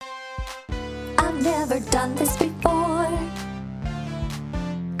I've never done this before,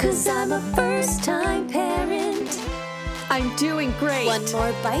 'cause I'm a first-time parent. I'm doing great. One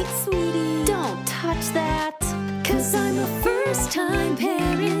more bite, sweetie. Don't touch that. 'Cause I'm a first-time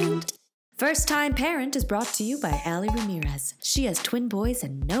parent. First Time Parent is brought to you by Allie Ramirez. She has twin boys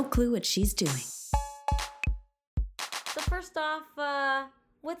and no clue what she's doing. So first off,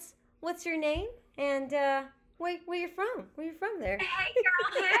 what's your name and where you from? Where you from there? Hey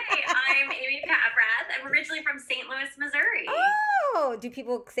girl, hey, I'm Amy Paffrath. I'm originally from St. Louis, Missouri. Oh, do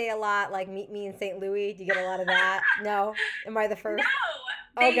people say a lot like meet me in St. Louis? Do you get a lot of that? No? Am I the first? No,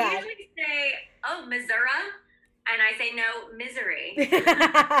 they God. usually say, oh, Missouri, and I say no, misery.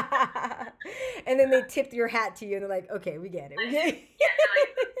 And then they tip your hat to you and they're like, okay, we get it. Yeah,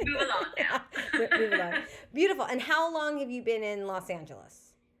 like, move along now. Move along. Beautiful. And how long have you been in Los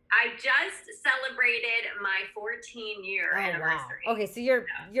Angeles? I just celebrated my 14-year anniversary. Wow. Okay, so you're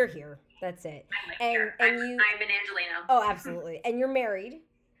here. That's it. I'm you I'm in Angelino. Oh, absolutely. And you're married.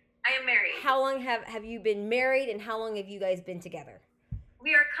 I am married. How long have you been married and how long have you guys been together?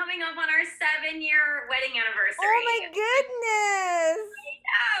 We are coming up on our 7-year wedding anniversary. Oh my goodness.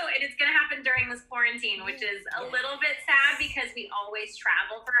 Oh, and it's going to happen during this quarantine, which is a little bit sad because we always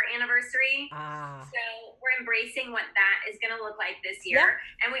travel for our anniversary. So we're embracing what that is going to look like this year.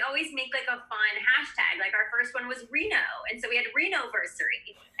 Yeah. And we always make like a fun hashtag. Like our first one was Reno. And so we had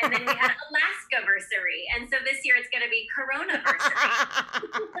Reno-versary. And then we had Alaska-versary. And so this year it's going to be Corona-versary.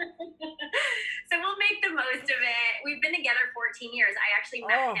 So we'll make the most of it. We've been together 14 years. I actually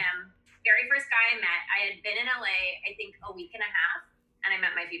met him. Very first guy I met. I had been in LA, I think a week and a half. And I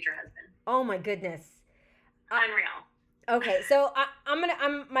met my future husband. Oh my goodness. Unreal. Okay, so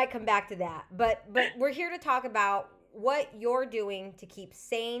I might come back to that, but we're here to talk about what you're doing to keep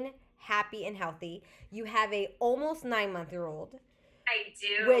sane, happy, and healthy. You have a almost 9-month-old. I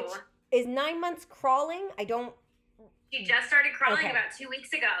do. Which is 9 months crawling. She just started crawling about 2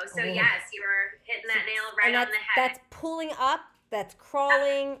 weeks ago. So yes, you were hitting that nail right on the head. That's pulling up. That's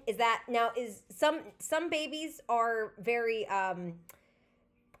crawling. Is some babies are very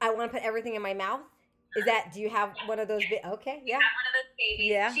I want to put everything in my mouth. Do you have one of those? Okay, yeah. Got one of those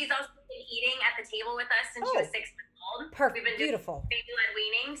babies. Yeah. She's also been eating at the table with us since she was 6 months old. Perfect. We've been Beautiful. doing baby-led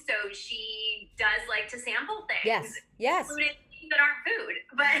weaning, so she does like to sample things. Yes. Food and things that aren't food,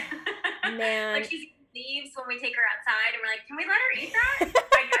 but Man. like she's eating leaves when we take her outside, and we're like, can we let her eat that?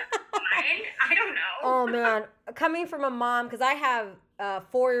 I guess it's fine. I don't know. Oh man, coming from a mom, because I have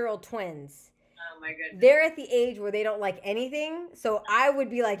 4-year-old twins. Oh my goodness. They're at the age where they don't like anything. So I would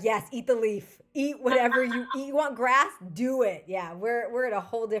be like, yes, eat the leaf. Eat whatever you eat. You want grass? Do it. Yeah, we're at a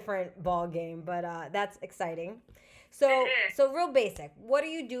whole different ball game, but that's exciting. So real basic. What are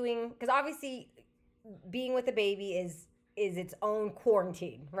you doing? Because obviously being with a baby is its own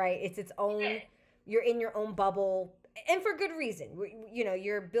quarantine, right? It's its own, you're in your own bubble, and for good reason. You know,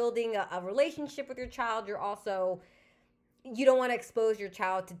 you're building a relationship with your child. You're also, you don't want to expose your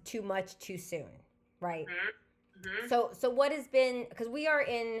child to too much too soon, right? Mm-hmm. So what has been, because we are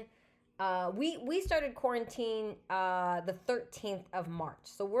in, we started quarantine the 13th of March.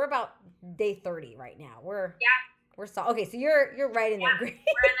 So we're about day 30 right now. Okay, so you're right in there. We're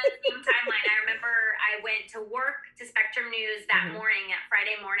in the same timeline. I remember I went to work to Spectrum News that morning,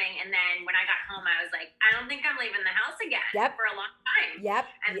 Friday morning, and then when I got home, I was like, I don't think I'm leaving the house again for a long time.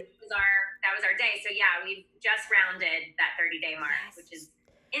 And that was our day. So yeah, we've just rounded that 30-day mark, which is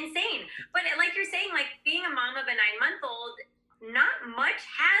insane. But like you're saying, like being a mom of a 9-month-old, not much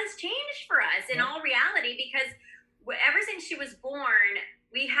has changed for us in all reality, because ever since she was born,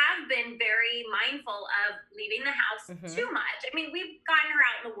 we have been very mindful of leaving the house too much. I mean, we've gotten her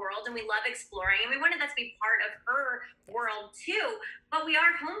out in the world and we love exploring, and we wanted that to be part of her world too, but we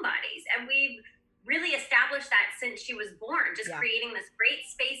are homebodies, and we've really established that since she was born, just creating this great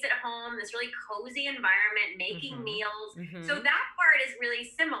space at home, this really cozy environment, making meals. So that part is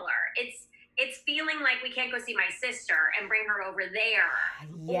really similar. It's feeling like we can't go see my sister and bring her over there,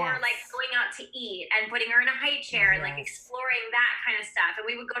 or like going out to eat and putting her in a high chair and like exploring that kind of stuff. And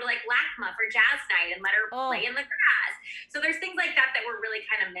we would go to like LACMA for jazz night and let her play in the grass. So there's things like that we're really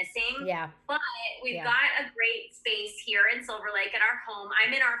kind of missing. But we've got a great space here in Silver Lake at our home.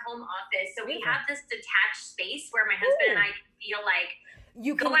 I'm in our home office, so we have this detached space where my husband and I can feel like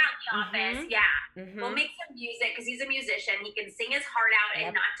you can go out in the office. We'll make some music because he's a musician. He can sing his heart out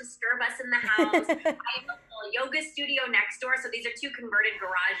and not disturb us in the house. I have a little yoga studio next door. So these are 2 converted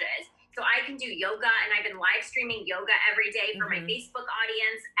garages. So I can do yoga, and I've been live streaming yoga every day for my Facebook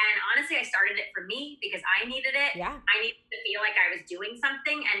audience. And honestly, I started it for me because I needed it. I needed to feel like I was doing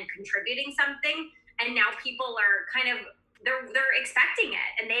something and contributing something. And now people are kind of they're expecting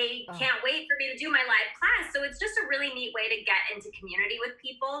it, and they can't wait for me to do my live class. So it's just a really neat way to get into community with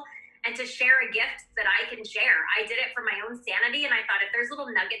people and to share a gift that I can share. I did it for my own sanity, and I thought if there's little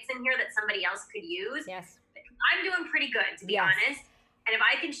nuggets in here that somebody else could use, I'm doing pretty good, to be honest. And if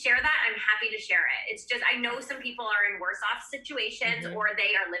I can share that, I'm happy to share it. It's just, I know some people are in worse off situations or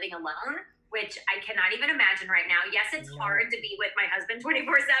they are living alone, which I cannot even imagine right now. Yes, it's hard to be with my husband 24/7.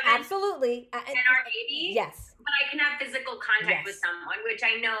 Absolutely. And our baby. Yes. But I can have physical contact with someone, which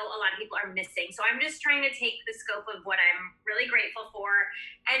I know a lot of people are missing. So I'm just trying to take the scope of what I'm really grateful for.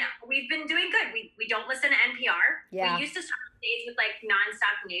 And we've been doing good. We don't listen to NPR. Yeah. We used to start days with like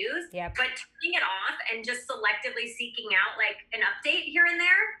nonstop news. Yep. But turning it off and just selectively seeking out like an update here and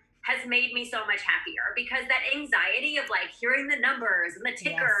there has made me so much happier, because that anxiety of like hearing the numbers and the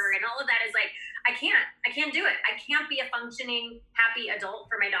ticker and all of that is like, I can't do it. I can't be a functioning, happy adult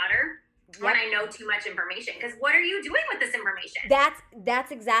for my daughter when I know too much information. Because what are you doing with this information?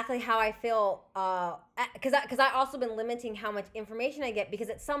 That's exactly how I feel. Because I also been limiting how much information I get, because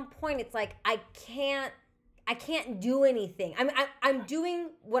at some point it's like I can't do anything. I'm doing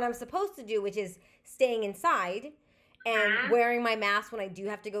what I'm supposed to do, which is staying inside and wearing my mask when I do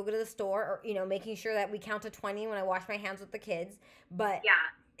have to go to the store, or making sure that we count to 20 when I wash my hands with the kids. But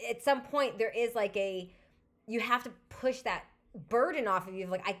at some point there is like you have to push that burden off of you.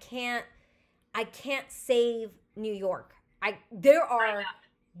 Like I can't save New York. There are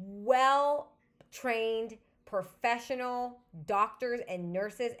well-trained professional doctors and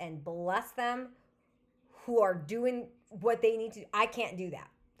nurses, and bless them, who are doing what they need to. I can't do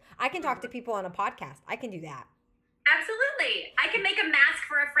that. I can talk to people on a podcast. I can do that. Absolutely. I can make a mask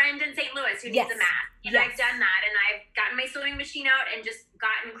for a friend in St. Louis who needs a mask. And I've done that. And I've gotten my sewing machine out and just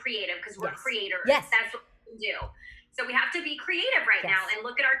gotten creative, because we're creators. Yes. That's what we can do. So we have to be creative right now and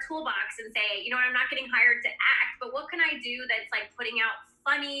look at our toolbox and say, I'm not getting hired to act, but what can I do that's like putting out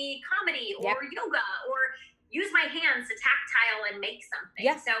funny comedy or yoga, or use my hands to tactile and make something.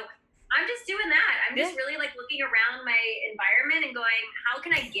 Yeah. So I'm just doing that. I'm just really like looking around my environment and going, how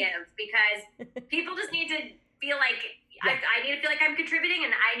can I give? Because people just need to feel like I need to feel like I'm contributing,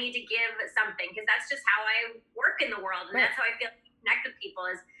 and I need to give something, because that's just how I work in the world. And that's how I feel like I connect with people.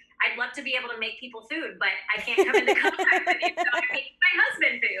 Is I'd love to be able to make people food, but I can't come into contact with you. So I'm making my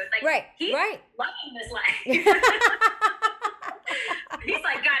husband food. Like he's loving this life. He's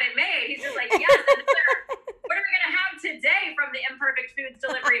like, got it made. He's just like, yes, what are we gonna have today from the Imperfect Foods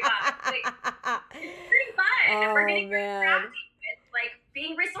delivery box? Like, it's pretty fun. We're getting really crafty. It's like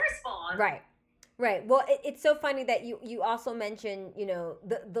being resourceful. Right. Well, it's so funny that you also mentioned,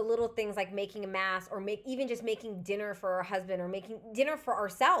 the little things like making a mask, or even just making dinner for our husband, or making dinner for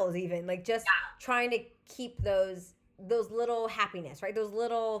ourselves, even like just trying to keep those little happiness, right? Those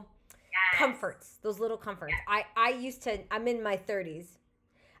little comforts, I'm in my 30s,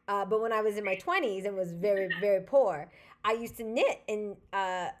 but when I was in my 20s and was very, very poor, I used to knit and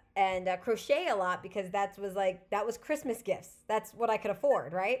crochet a lot, because that was Christmas gifts. That's what I could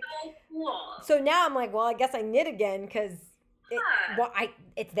afford, right? So cool. So now I'm like, well, I guess I knit again, because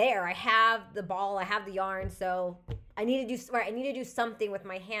it's there. I have the ball, I have the yarn, so I need to do something with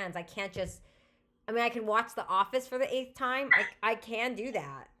my hands. I can't just. I can watch The Office for the 8th time. I can do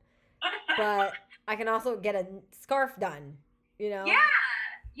that, but I can also get a scarf done. Yeah.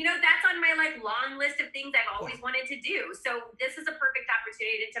 That's on my like long list of things I've always wanted to do. So this is a perfect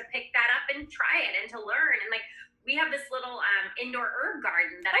opportunity to pick that up and try it and to learn. And like, we have this little indoor herb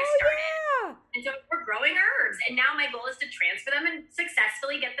garden that I started. Yeah. And so we're growing herbs. And now my goal is to transfer them and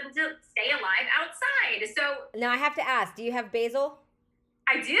successfully get them to stay alive outside. So now I have to ask, do you have basil?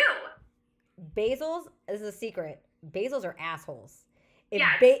 I do. Basils, this is a secret. Basils are assholes.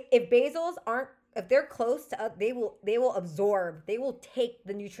 If basils aren't, if they're close to us, they will absorb. They will take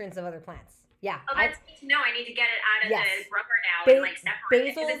the nutrients of other plants. Yeah. Oh, that's good to know. I need to get it out of the rubber now and like separate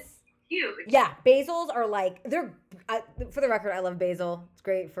it, 'cause it's huge. Yeah, basils are like for the record, I love basil. It's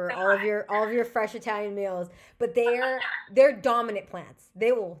great for all of your fresh Italian meals. But they're dominant plants.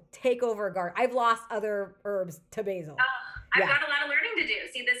 They will take over a garden. I've lost other herbs to basil. I've got a lot of learning to do.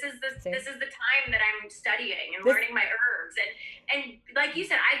 See, this is the time that I'm studying and learning my herbs. And like you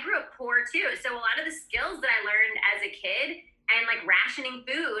said, I grew up poor too. So a lot of the skills that I learned as a kid, and like rationing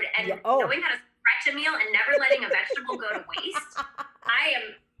food and knowing how to stretch a meal and never letting a vegetable go to waste, I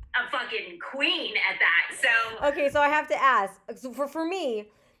am a fucking queen at that. So okay, so I have to ask. So for me,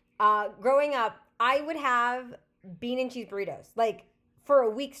 growing up, I would have bean and cheese burritos like for a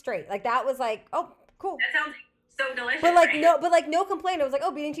week straight. Like that was like, oh, cool. That sounds so delicious. But like no complaint. I was like,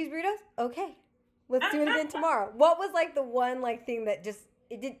 oh, bean and cheese burritos? Okay. Let's do it again tomorrow. What was like the one like thing that just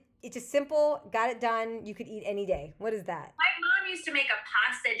it it's just simple, got it done. You could eat any day. What is that? My mom used to make a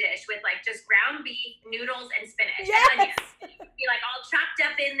pasta dish with like just ground beef, noodles, and spinach. Yes. And onions. It would be like all chopped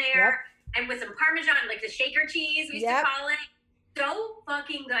up in there, and with some Parmesan, like the shaker cheese we used to call it. So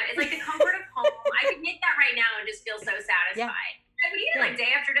fucking good. It's like the comfort of home. I could make that right now and just feel so satisfied. Yeah. I would eat it like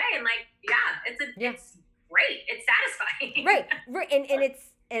day after day, and like it's great. It's satisfying. Right.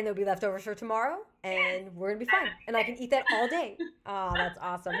 And there'll be leftovers for tomorrow, and we're gonna be fine. And I can eat that all day. Oh, that's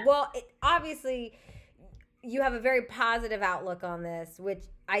awesome. Well, obviously, you have a very positive outlook on this, which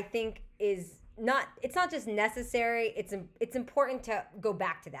I think is not. It's not just necessary. It's important to go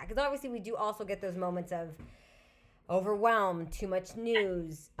back to that, because obviously we do also get those moments of overwhelm, too much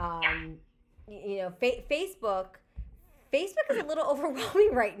news. Facebook is a little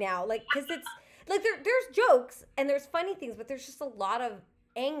overwhelming right now, like, because it's like there's jokes and there's funny things, but there's just a lot of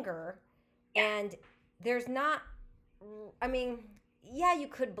anger, and there's not. I mean, you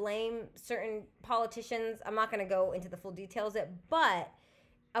could blame certain politicians. I'm not going to go into the full details of it, but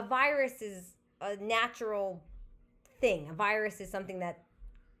a virus is a natural thing. A virus is something that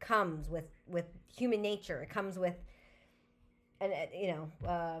comes with human nature. It comes with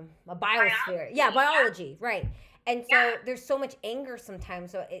a biosphere. Biology, right. And so there's so much anger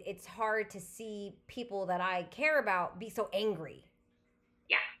sometimes, so it's hard to see people that I care about be so angry.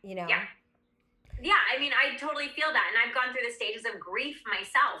 Yeah, I mean, I totally feel that, and I've gone through the stages of grief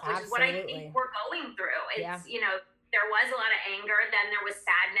myself, which is what I think we're going through. It's there was a lot of anger, then there was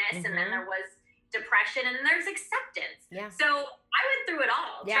sadness, and then there was depression, and then there's acceptance. So I went through it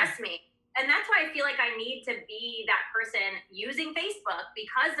all, trust me. And that's why I feel like I need to be that person using Facebook,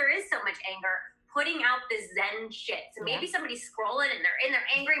 because there is so much anger, putting out this Zen shit. So maybe somebody's scrolling and they're in their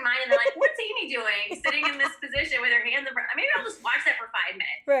angry mind and they're like, what's Amy doing sitting in this position with her hands in front? Maybe I'll just watch that for 5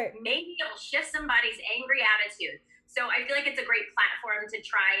 minutes. Right. Maybe it'll shift somebody's angry attitude. So I feel like it's a great platform to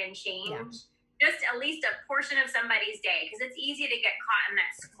try and change just at least a portion of somebody's day, because it's easy to get caught in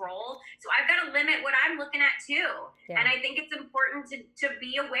that scroll. So I've got to limit what I'm looking at too. And I think it's important to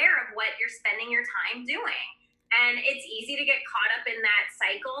be aware of what you're spending your time doing. And it's easy to get caught up in that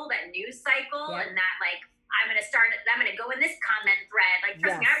cycle, that news cycle, and that like, I'm going to go in this comment thread. Like,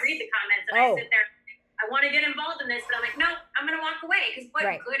 trust me, I read the comments and I sit there, I want to get involved in this, but I'm like, no, I'm going to walk away, because what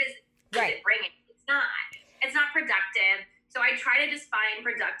good is it bringing? It's not productive. So I try to just find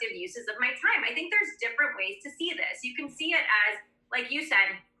productive uses of my time. I think there's different ways to see this. You can see it as, like you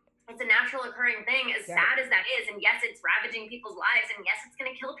said, it's a natural occurring thing, as sad as that is. And yes, it's ravaging people's lives. And yes, it's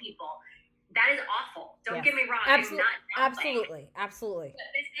going to kill people. That is awful. Don't get me wrong. Absolutely. But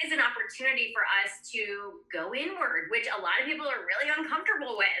this is an opportunity for us to go inward, which a lot of people are really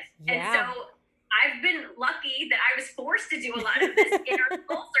uncomfortable with. And so I've been lucky that I was forced to do a lot of this inner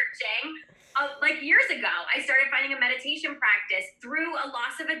soul searching. Like years ago, I started finding a meditation practice through a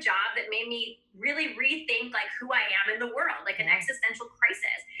loss of a job that made me really rethink like who I am in the world, like an existential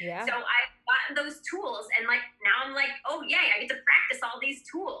crisis. So I've gotten those tools, and like now I'm like, oh yay, I get to practice all these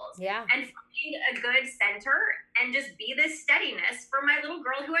tools and find a good center and just be this steadiness for my little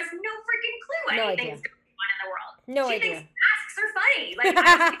girl who has no freaking clue anything's going on in the world. She thinks masks are funny. Like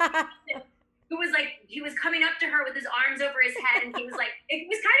who was like, he was coming up to her with his arms over his head, and he was like, it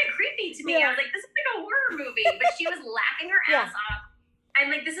was kind of creepy to me. I was like, this is like a horror movie, but she was laughing her ass off. I'm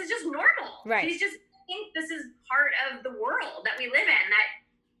like, this is just normal. She's just think this is part of the world that we live in, that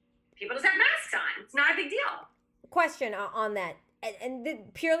people just have masks on. It's not a big deal. Question on that, and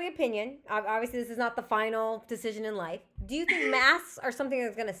purely opinion. Obviously, this is not the final decision in life. Do you think masks are something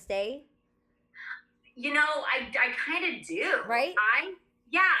that's going to stay? You know, I kind of do. Right?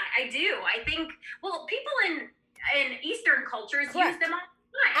 I do. I think, well, people in Eastern cultures use them all the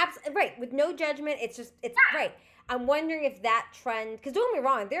time. Absolutely. Right. With no judgment. It's right. I'm wondering if that trend, because don't get me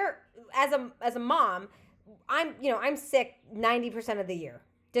wrong, as a mom, I'm sick 90% of the year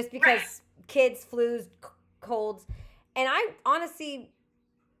just because kids, flus, colds. And I honestly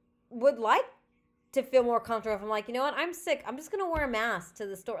would like to feel more comfortable if I'm like, you know what, I'm sick. I'm just going to wear a mask to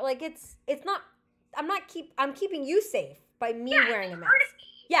the store. Like it's not, I'm keeping you safe by me wearing a mask. Courtesy.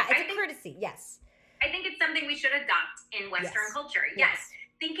 Yeah, it's a courtesy. Yes. I think it's something we should adopt in Western culture. Yes.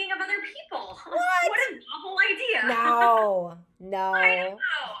 Thinking of other people. What a novel idea. No. I know.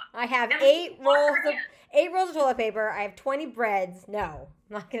 I have 8 rolls of toilet paper. I have 20 breads. No,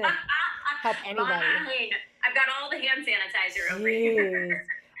 I'm not going to help anybody. Fine. I've got all the hand sanitizer over here.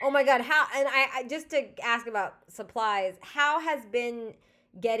 Oh my God. I just to ask about supplies, how has been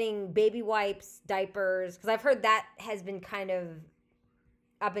getting baby wipes, diapers? Because I've heard that has been kind of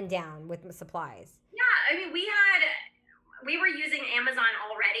up and down with supplies. Yeah, I mean, we were using Amazon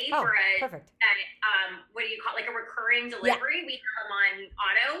already for perfect. What do you call it? Like a recurring delivery. We have them on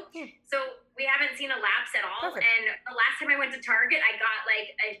auto. So we haven't seen a lapse at all. Perfect. And the last time I went to Target, I got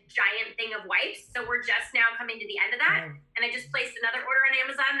like a giant thing of wipes. So we're just now coming to the end of that. And I just placed another order on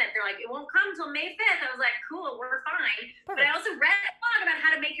Amazon that they're like, it won't come till May 5th. I was like, cool, we're fine. Perfect. But I also read a blog about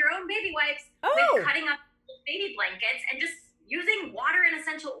how to make your own baby wipes with cutting up baby blankets and just using water and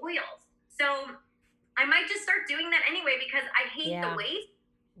essential oils. So I might just start doing that anyway because I hate the waste.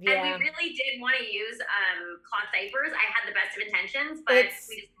 Yeah. And we really did want to use cloth diapers. I had the best of intentions, but we just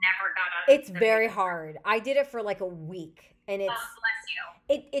never got on. It's very hard. I did it for like a week, and it's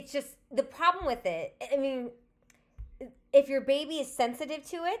bless you. It's just the problem with it. I mean, if your baby is sensitive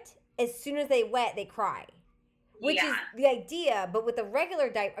to it, as soon as they wet, they cry, which is the idea. But with a regular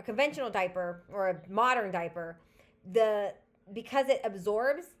diaper, a conventional diaper or a modern diaper, because it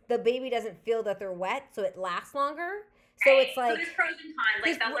absorbs, the baby doesn't feel that they're wet, so it lasts longer. So it's like, so there's pros and cons.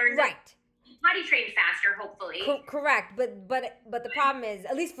 Like they'll learn potty train faster, hopefully. Correct, but the problem is,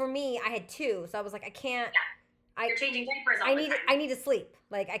 at least for me, I had 2, so I was like, I can't. Yeah. You're changing diapers all the time. I need to sleep.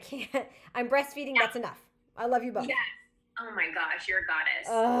 Like I can't. I'm breastfeeding. That's enough. I love you both. Yes. Oh my gosh, you're a goddess.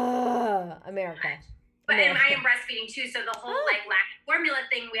 America. But and I am breastfeeding too, so the whole like lactic formula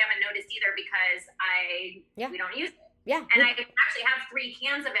thing we haven't noticed either because we don't use it. Yeah. And I actually have 3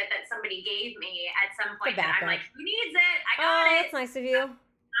 cans of it that somebody gave me at some point that I'm like, who needs it? I got it. That's nice of you.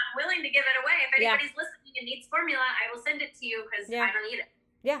 I'm willing to give it away. If anybody's listening and needs formula, I will send it to you because I don't need it.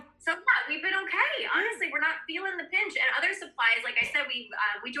 Yeah. So we've been okay. Honestly, we're not feeling the pinch. And other supplies, like I said, we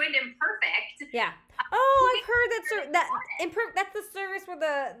joined Imperfect. Yeah. I've heard that's the service where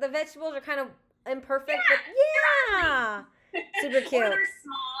the vegetables are kind of imperfect. Yeah. Super cute. Or they're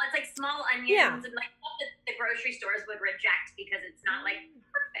small. It's like small onions and like stuff that the grocery stores would reject because it's not like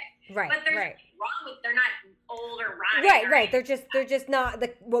perfect. Right. But there's nothing wrong with they're not old or rotten. Right. They're just not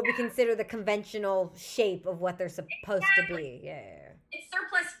what we consider the conventional shape of what they're supposed to be. Yeah. It's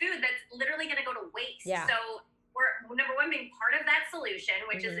surplus food that's literally going to go to waste. Yeah. So we're number one being part of that solution,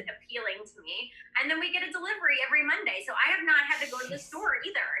 which is appealing to me. And then we get a delivery every Monday. So I have not had to go to the store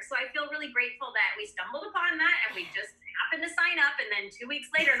either. So I feel really grateful that we stumbled upon that and we just happened to sign up. And then 2 weeks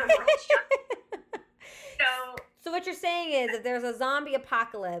later, the world shut. So what you're saying is if there's a zombie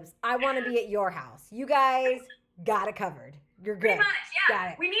apocalypse, I want to be at your house. You guys got it covered. You're good. Pretty much, yeah. Got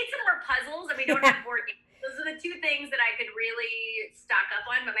it. We need some more puzzles and we don't have board games. Those are the 2 things that I could really stock up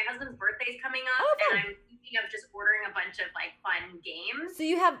on. But my husband's birthday's coming up, and I'm thinking of just ordering a bunch of like fun games. So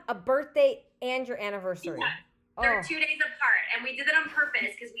you have a birthday and your anniversary. Yeah. They're 2 days apart, and we did it on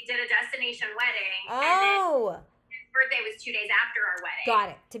purpose because we did a destination wedding. Oh. And then his birthday was 2 days after our wedding. Got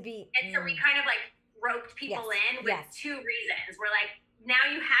it. And so we kind of like roped people in with 2 reasons. We're like, now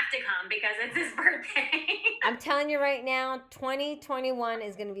you have to come because it's his birthday. I'm telling you right now, 2021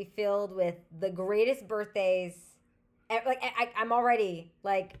 is going to be filled with the greatest birthdays. Like I'm already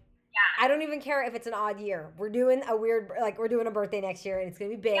like, I don't even care if it's an odd year. We're doing we're doing a birthday next year and it's going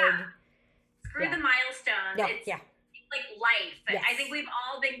to be big. Yeah. Screw the milestones. It's like life. Yes. I think we've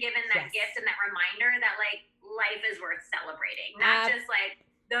all been given that gift and that reminder that like life is worth celebrating. Not just like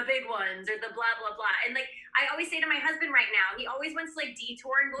the big ones or the blah, blah, blah. And like, I always say to my husband right now, he always wants to like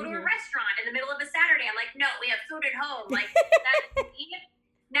detour and go to a restaurant in the middle of a Saturday. I'm like, no, we have food at home. Like,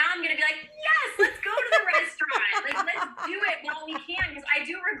 now I'm going to be like, yes, let's go to the restaurant. Like, let's do it while we can. Because I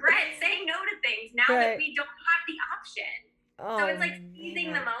do regret saying no to things now that we don't have the option. So it's like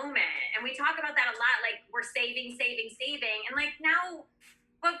seizing the moment. And we talk about that a lot. Like, we're saving. And like, now,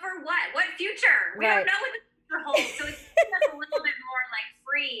 but for what? What future? We don't know what the future holds. So it's a little bit more like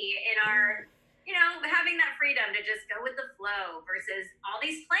free in our, having that freedom to just go with the flow versus all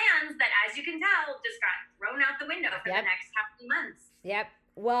these plans that, as you can tell, just got thrown out the window for the next couple months. Yep.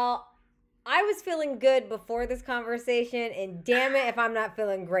 Well, I was feeling good before this conversation, and damn it if I'm not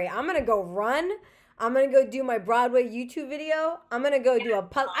feeling great. I'm going to go run. I'm going to go do my Broadway YouTube video. I'm going to go do a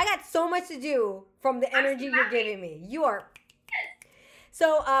puzzle. I got so much to do from the energy you're giving me. You are.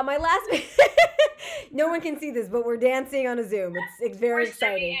 So my last, no one can see this, but we're dancing on a Zoom. It's very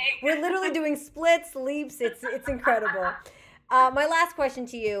exciting. We're literally doing splits, leaps. It's incredible. My last question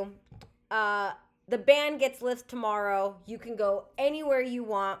to you. The ban gets lifted tomorrow. You can go anywhere you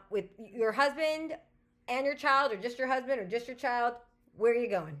want with your husband and your child, or just your husband or just your child. Where are you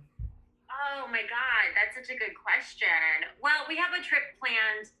going? Oh my God, that's such a good question. Well, we have a trip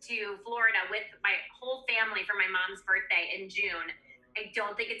planned to Florida with my whole family for my mom's birthday in June. I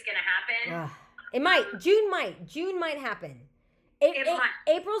don't think it's going to happen. It might. June might happen.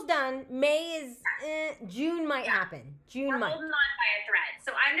 April's done. May is June might happen. We're holding on by a thread.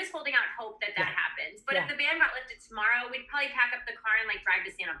 So I'm just holding out hope that happens. But if the ban got lifted tomorrow, we'd probably pack up the car and like drive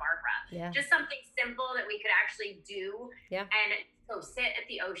to Santa Barbara. Yeah. Just something simple that we could actually do. Yeah. And go sit at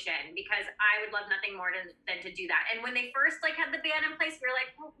the ocean, because I would love nothing more than to do that. And when they first like had the ban in place, we were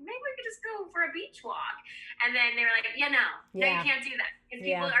like, well, maybe we could just go for a beach walk. And then they were like, no, you can't do that, because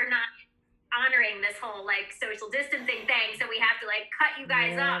people are not honoring this whole like social distancing thing, so we have to like cut you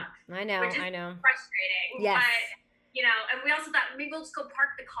guys up. I know, which is frustrating. Yes. But and we also thought maybe we'll just go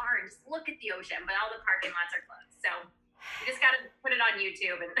park the car and just look at the ocean, but all the parking lots are closed. So we just gotta put it on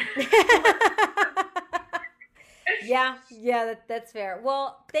YouTube and that's fair.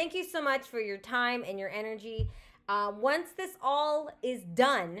 Well, thank you so much for your time and your energy. Once this all is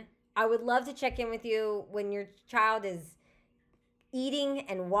done, I would love to check in with you when your child is eating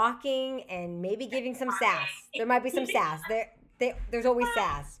and walking and maybe giving some sass. There might be some sass. There's always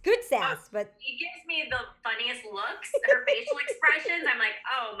sass. Good sass, but she gives me the funniest looks. Her facial expressions, I'm like,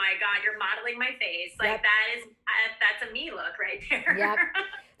 oh my God, you're modeling my face. Like that's a me look right there. Yep.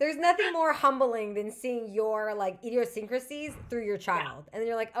 There's nothing more humbling than seeing your like idiosyncrasies through your child, and then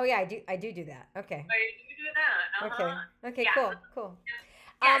you're like, oh yeah, I do that. Okay. I do that. Okay. Cool.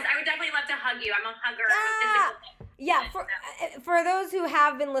 Yes, I would definitely love to hug you. I'm a hugger. For those who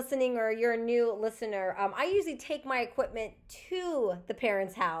have been listening or you're a new listener, I usually take my equipment to the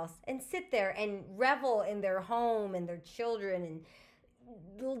parents' house and sit there and revel in their home and their children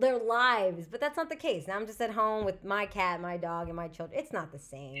and their lives. But that's not the case. Now I'm just at home with my cat, my dog, and my children. It's not the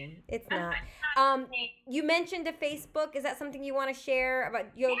same. It's not. You mentioned a Facebook. Is that something you want to share about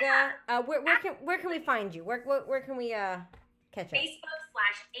yoga? Where can we find you? Where can we catch up?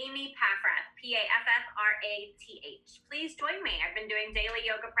 Facebook/Amy Paffrath, Paffrath. Please join me. I've been doing daily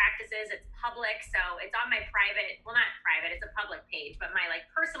yoga practices. It's public, so it's on my private, well, not private, it's a public page, but my like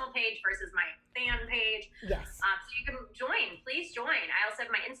personal page versus my fan page. Yes. So you can join. Please join. I also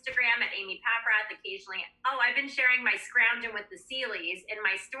have my Instagram at Amy Paffrath. Occasionally, I've been sharing my scrounging with the Sealies in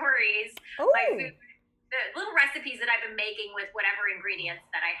my stories. Oh. My food. The little recipes that I've been making with whatever ingredients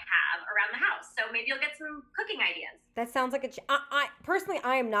that I have around the house. So maybe you'll get some cooking ideas. That sounds like I personally,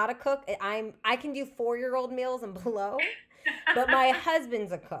 I am not a cook. I can do 4-year-old meals and below, but my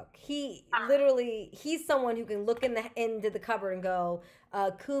husband's a cook. He he's someone who can look into the cupboard and go,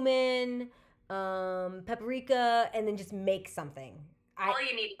 cumin, paprika, and then just make something. All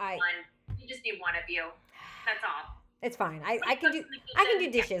you need is one. You just need one of you. That's all. It's fine. I can do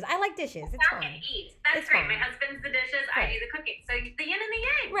dishes. I like dishes. It's fine. That's great. My husband's the dishes. Right. I do the cooking. So the yin and the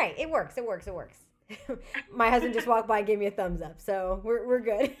yang. Right. It works. My husband just walked by and gave me a thumbs up. So we're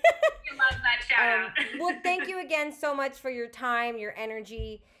good. You love that shout out. Well, thank you again so much for your time, your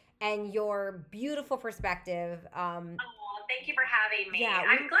energy, and your beautiful perspective. Thank you for having me. Yeah,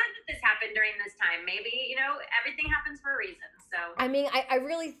 I'm glad that this happened during this time. Maybe, everything happens for a reason. So I mean, I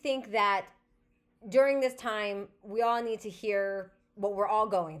really think that during this time, we all need to hear what we're all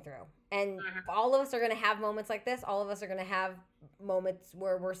going through. And all of us are going to have moments like this. All of us are going to have moments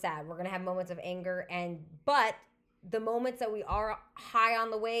where we're sad. We're going to have moments of anger. But the moments that we are high on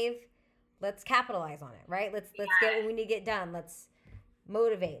the wave, let's capitalize on it, right? Let's get what we need to get done. Let's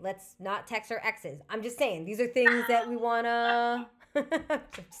motivate. Let's not text our exes. I'm just saying, these are things that we want to...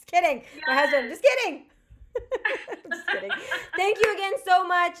 Just kidding. My husband, just kidding. Just kidding. Thank you again so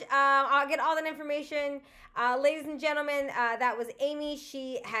much. I'll get all that information. Ladies and gentlemen, that was Amy.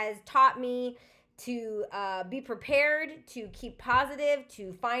 She has taught me to be prepared, to keep positive,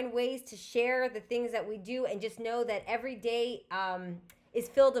 to find ways to share the things that we do, and just know that every day is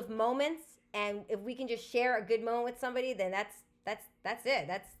filled with moments. And if we can just share a good moment with somebody, then that's it.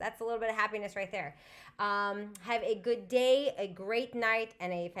 That's a little bit of happiness right there. Have a good day, a great night,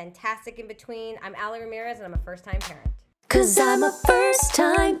 and a fantastic in between. I'm Allie Ramirez, and I'm a first-time parent. 'Cause I'm a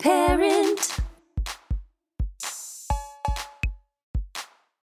first-time parent.